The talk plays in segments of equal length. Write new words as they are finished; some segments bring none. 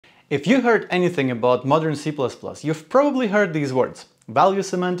If you heard anything about modern C++, you've probably heard these words: value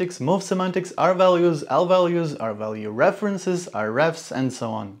semantics, move semantics, rvalues, lvalues, rvalue references, rrefs, and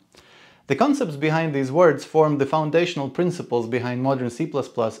so on. The concepts behind these words form the foundational principles behind modern C++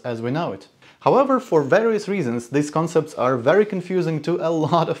 as we know it. However, for various reasons, these concepts are very confusing to a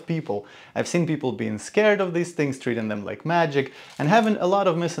lot of people. I've seen people being scared of these things, treating them like magic, and having a lot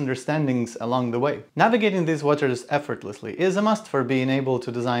of misunderstandings along the way. Navigating these waters effortlessly is a must for being able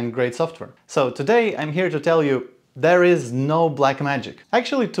to design great software. So today I'm here to tell you there is no black magic.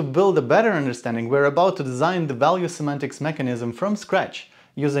 Actually, to build a better understanding, we're about to design the value semantics mechanism from scratch,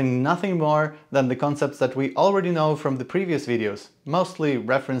 using nothing more than the concepts that we already know from the previous videos, mostly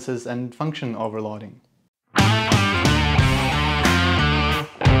references and function overloading. In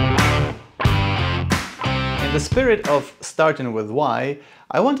the spirit of starting with why,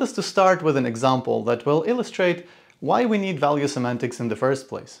 I want us to start with an example that will illustrate why we need value semantics in the first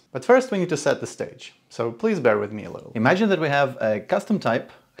place. But first we need to set the stage, so please bear with me a little. Imagine that we have a custom type,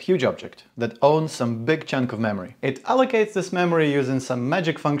 huge object that owns some big chunk of memory. It allocates this memory using some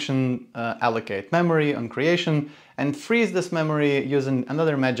magic function, allocate memory on creation, and frees this memory using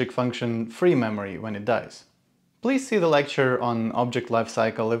another magic function, free memory, when it dies. Please see the lecture on object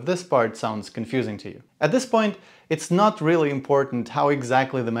lifecycle if this part sounds confusing to you. At this point, it's not really important how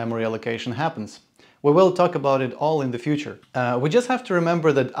exactly the memory allocation happens. We will talk about it all in the future. We just have to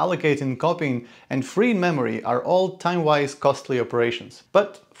remember that allocating, copying, and freeing memory are all time-wise costly operations.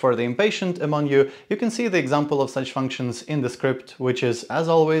 But for the impatient among you, you can see the example of such functions in the script, which is, as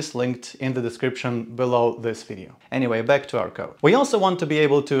always, linked in the description below this video. Anyway, back to our code. We also want to be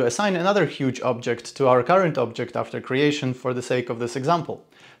able to assign another huge object to our current object after creation for the sake of this example.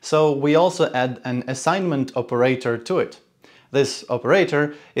 So we also add an assignment operator to it. This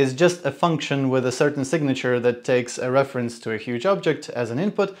operator is just a function with a certain signature that takes a reference to a huge object as an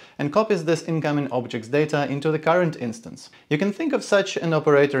input and copies this incoming object's data into the current instance. You can think of such an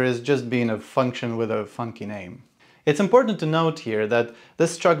operator as just being a function with a funky name. It's important to note here that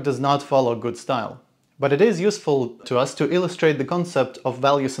this struct does not follow good style, but it is useful to us to illustrate the concept of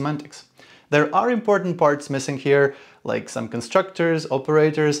value semantics. There are important parts missing here, like some constructors,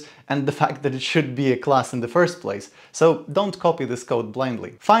 operators, and the fact that it should be a class in the first place, so don't copy this code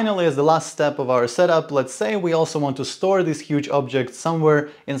blindly. Finally, as the last step of our setup, let's say we also want to store this huge object somewhere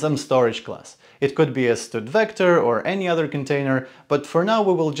in some storage class. It could be a std vector or any other container, but for now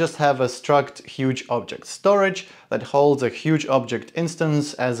we will just have a struct huge object storage that holds a huge object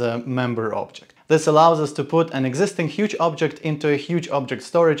instance as a member object. This allows us to put an existing huge object into a huge object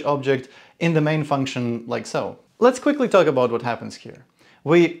storage object in the main function like so. Let's quickly talk about what happens here.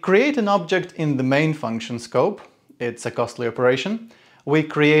 We create an object in the main function scope. It's a costly operation. We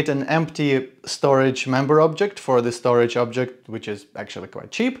create an empty storage member object for the storage object, which is actually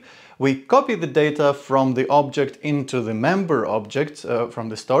quite cheap. We copy the data from the object into the member object from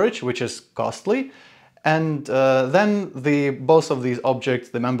the storage, which is costly. And then both of these objects,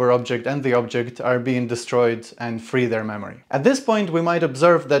 the member object and the object, are being destroyed and free their memory. At this point, we might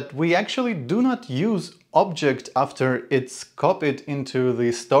observe that we actually do not use object after it's copied into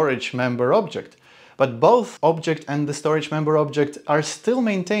the storage member object. But both object and the storage member object are still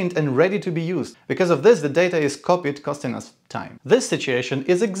maintained and ready to be used. Because of this, the data is copied, costing us time. This situation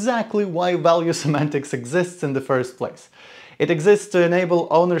is exactly why value semantics exists in the first place. It exists to enable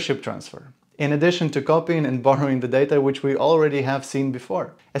ownership transfer, in addition to copying and borrowing the data which we already have seen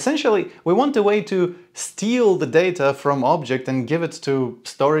before. Essentially, we want a way to steal the data from object and give it to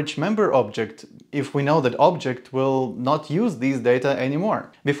storage member object if we know that object will not use these data anymore.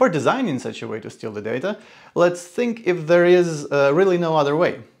 Before designing such a way to steal the data, let's think if there is really no other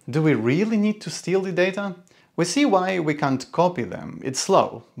way. Do we really need to steal the data? We see why we can't copy them. It's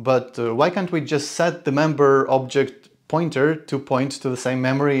slow, but why can't we just set the member object pointer to point to the same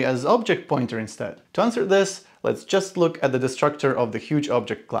memory as object pointer instead? To answer this, let's just look at the destructor of the huge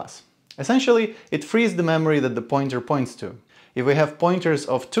object class. Essentially, it frees the memory that the pointer points to. If we have pointers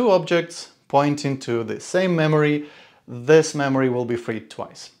of two objects pointing to the same memory, this memory will be freed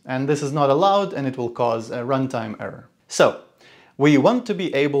twice. And this is not allowed and it will cause a runtime error. So, we want to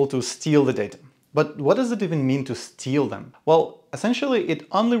be able to steal the data. But what does it even mean to steal them? Well, essentially, it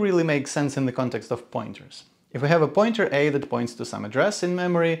only really makes sense in the context of pointers. If we have a pointer A that points to some address in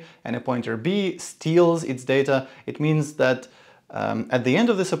memory and a pointer B steals its data, it means that at the end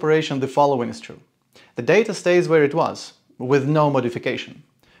of this operation the following is true. The data stays where it was, with no modification.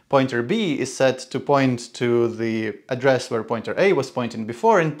 Pointer B is set to point to the address where pointer A was pointing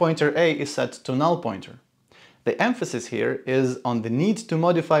before, and pointer A is set to null pointer. The emphasis here is on the need to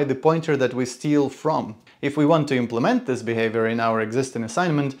modify the pointer that we steal from. If we want to implement this behavior in our existing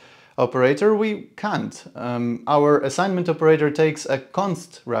assignment, operator, we can't. Our assignment operator takes a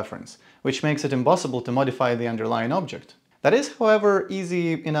const reference, which makes it impossible to modify the underlying object. That is, however,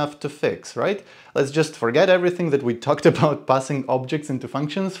 easy enough to fix, right? Let's just forget everything that we talked about passing objects into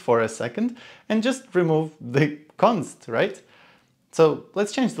functions for a second and just remove the const, right? So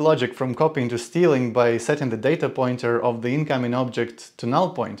let's change the logic from copying to stealing by setting the data pointer of the incoming object to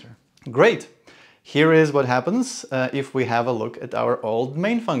null pointer. Great! Here is what happens if we have a look at our old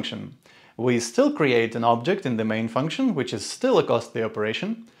main function. We still create an object in the main function, which is still a costly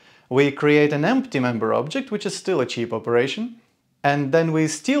operation. We create an empty member object, which is still a cheap operation. And then we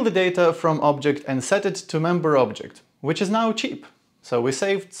steal the data from object and set it to member object, which is now cheap. So we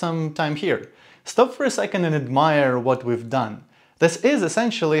saved some time here. Stop for a second and admire what we've done. This is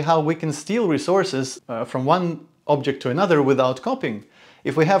essentially how we can steal resources from one object to another without copying.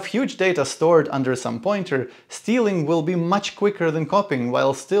 If we have huge data stored under some pointer, stealing will be much quicker than copying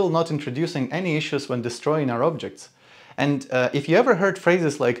while still not introducing any issues when destroying our objects. And if you ever heard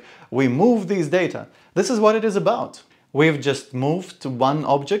phrases like, we move these data, this is what it is about. We've just moved one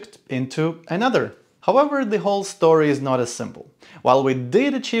object into another. However, the whole story is not as simple. While we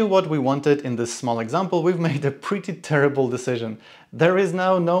did achieve what we wanted in this small example, we've made a pretty terrible decision. There is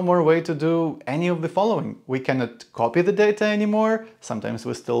now no more way to do any of the following. We cannot copy the data anymore, sometimes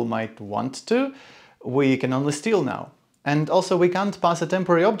we still might want to. We can only steal now. And also we can't pass a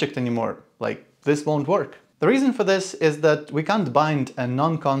temporary object anymore, like this won't work. The reason for this is that we can't bind a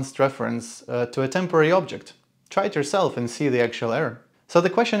non-const reference to a temporary object. Try it yourself and see the actual error. So the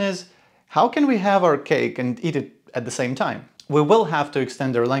question is, how can we have our cake and eat it at the same time? We will have to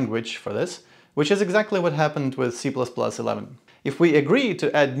extend our language for this, which is exactly what happened with C++11. If we agree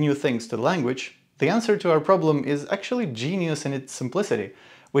to add new things to the language, the answer to our problem is actually genius in its simplicity.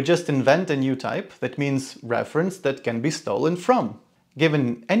 We just invent a new type that means reference that can be stolen from.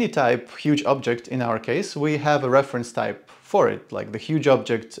 Given any type, huge object in our case, we have a reference type for it, like the huge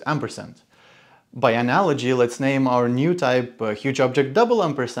object ampersand. By analogy, let's name our new type huge object double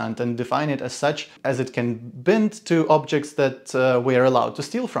ampersand and define it as such as it can bind to objects that we are allowed to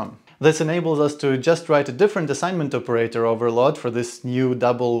steal from. This enables us to just write a different assignment operator overload for this new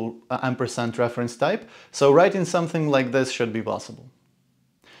double ampersand reference type, so writing something like this should be possible.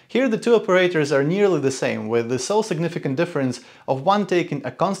 Here the two operators are nearly the same, with the sole significant difference of one taking a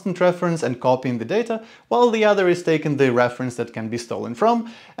constant reference and copying the data, while the other is taking the reference that can be stolen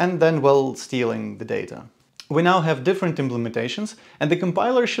from, and then, well, stealing the data. We now have different implementations, and the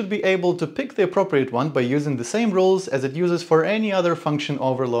compiler should be able to pick the appropriate one by using the same rules as it uses for any other function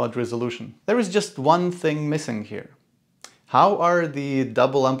overload resolution. There is just one thing missing here. How are the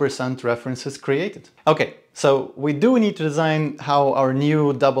double ampersand references created? Okay, so we do need to design how our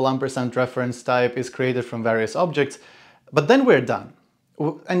new double ampersand reference type is created from various objects, but then we're done.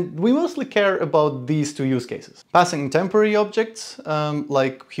 And we mostly care about these two use cases. Passing temporary objects,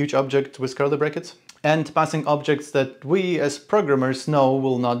 like huge object with curly brackets, and passing objects that we as programmers know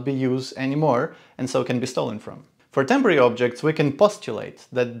will not be used anymore and so can be stolen from. For temporary objects, we can postulate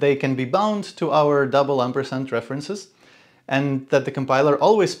that they can be bound to our double ampersand references, and that the compiler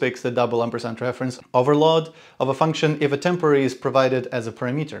always picks the double ampersand reference overload of a function if a temporary is provided as a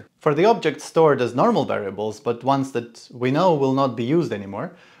parameter. For the objects stored as normal variables, but ones that we know will not be used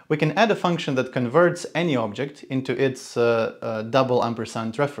anymore, we can add a function that converts any object into its double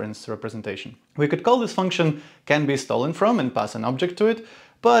ampersand reference representation. We could call this function can be stolen from and pass an object to it,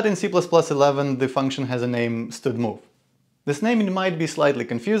 but in C++11 the function has a name stdmove. This naming might be slightly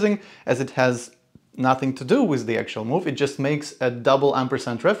confusing as it has nothing to do with the actual move, it just makes a double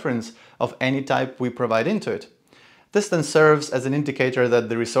ampersand reference of any type we provide into it. This then serves as an indicator that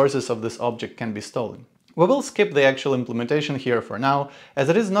the resources of this object can be stolen. We will skip the actual implementation here for now, as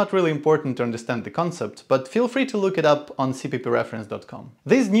it is not really important to understand the concept, but feel free to look it up on cppreference.com.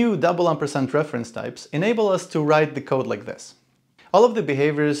 These new double ampersand reference types enable us to write the code like this. All of the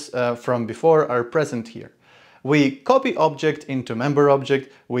behaviors from before are present here. We copy object into member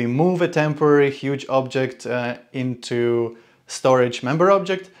object, we move a temporary huge object into storage member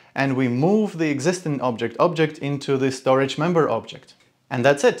object, and we move the existing object into the storage member object. And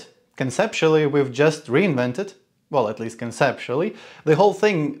that's it. Conceptually, we've just reinvented, well, at least conceptually, the whole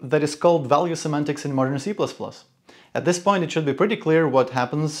thing that is called value semantics in modern C++. At this point, it should be pretty clear what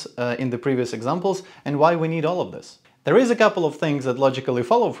happens in the previous examples and why we need all of this. There is a couple of things that logically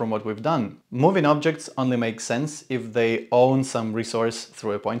follow from what we've done. Moving objects only makes sense if they own some resource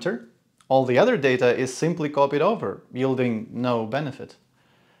through a pointer. All the other data is simply copied over, yielding no benefit.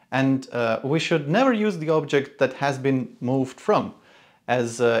 And we should never use the object that has been moved from,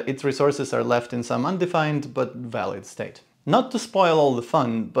 as its resources are left in some undefined but valid state. Not to spoil all the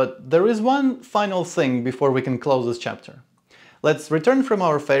fun, but there is one final thing before we can close this chapter. Let's return from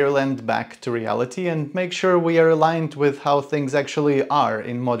our fairyland back to reality and make sure we are aligned with how things actually are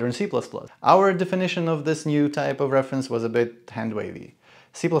in modern C++. Our definition of this new type of reference was a bit hand-wavy.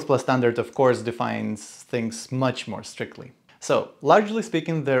 C++ standard, of course, defines things much more strictly. So, largely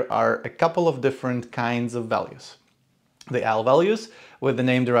speaking, there are a couple of different kinds of values. The lvalues, with the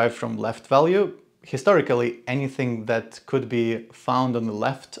name derived from left value, historically anything that could be found on the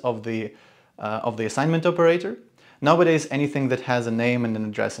left of the assignment operator. Nowadays, anything that has a name and an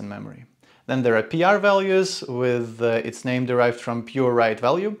address in memory. Then there are PR values, with its name derived from pure right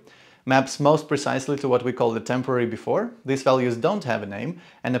value, maps most precisely to what we call the temporary before. These values don't have a name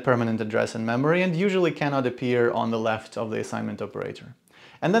and a permanent address in memory and usually cannot appear on the left of the assignment operator.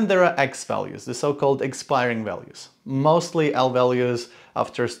 And then there are X values, the so-called expiring values, mostly L values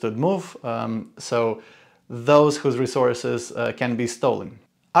after std move, so those whose resources can be stolen.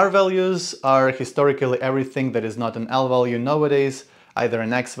 R values are historically everything that is not an L value nowadays, either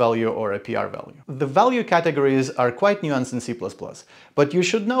an X value or a PR value. The value categories are quite nuanced in C++, but you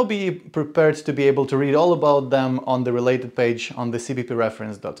should now be prepared to be able to read all about them on the related page on the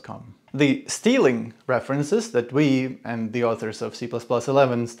cppreference.com. The stealing references that we and the authors of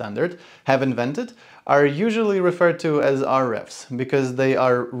C++11 standard have invented are usually referred to as rrefs, because they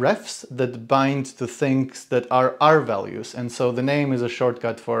are refs that bind to things that are R values, and so the name is a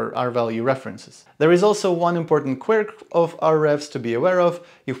shortcut for R value references. There is also one important quirk of rrefs to be aware of.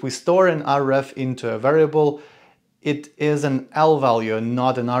 If we store an rref into a variable, it is an L value,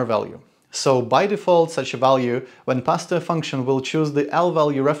 not an R value. So by default, such a value, when passed to a function, will choose the L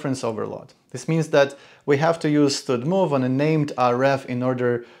value reference overload. This means that we have to use std move on a named rref in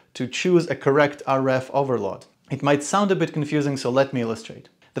order to choose a correct rref overload. It might sound a bit confusing, so let me illustrate.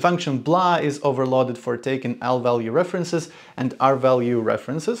 The function blah is overloaded for taking L value references and R value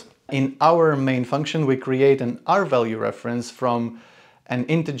references. In our main function, we create an R value reference from an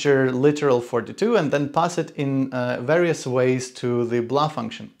integer literal 42 and then pass it in various ways to the blah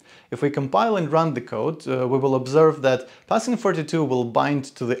function. If we compile and run the code, we will observe that passing 42 will bind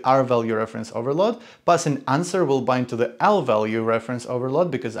to the R value reference overload, passing answer will bind to the L value reference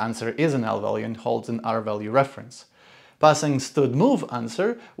overload because answer is an L value and holds an R value reference. Passing std move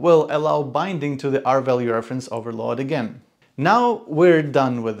answer will allow binding to the R value reference overload again. Now we're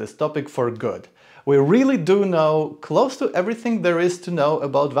done with this topic for good. We really do know close to everything there is to know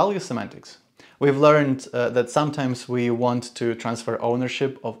about value semantics. We've learned that sometimes we want to transfer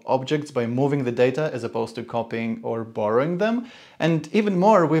ownership of objects by moving the data as opposed to copying or borrowing them. And even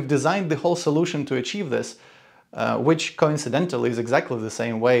more, we've designed the whole solution to achieve this, which coincidentally is exactly the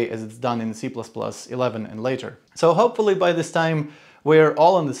same way as it's done in C++11 and later. So hopefully by this time we're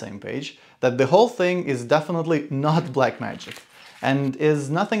all on the same page, that the whole thing is definitely not black magic and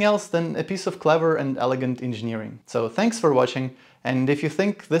is nothing else than a piece of clever and elegant engineering. So thanks for watching. And if you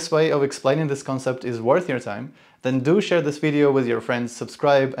think this way of explaining this concept is worth your time, then do share this video with your friends,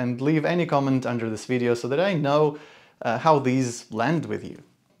 subscribe, and leave any comment under this video so that I know how these land with you.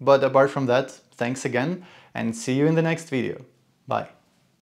 But apart from that, thanks again, and see you in the next video. Bye.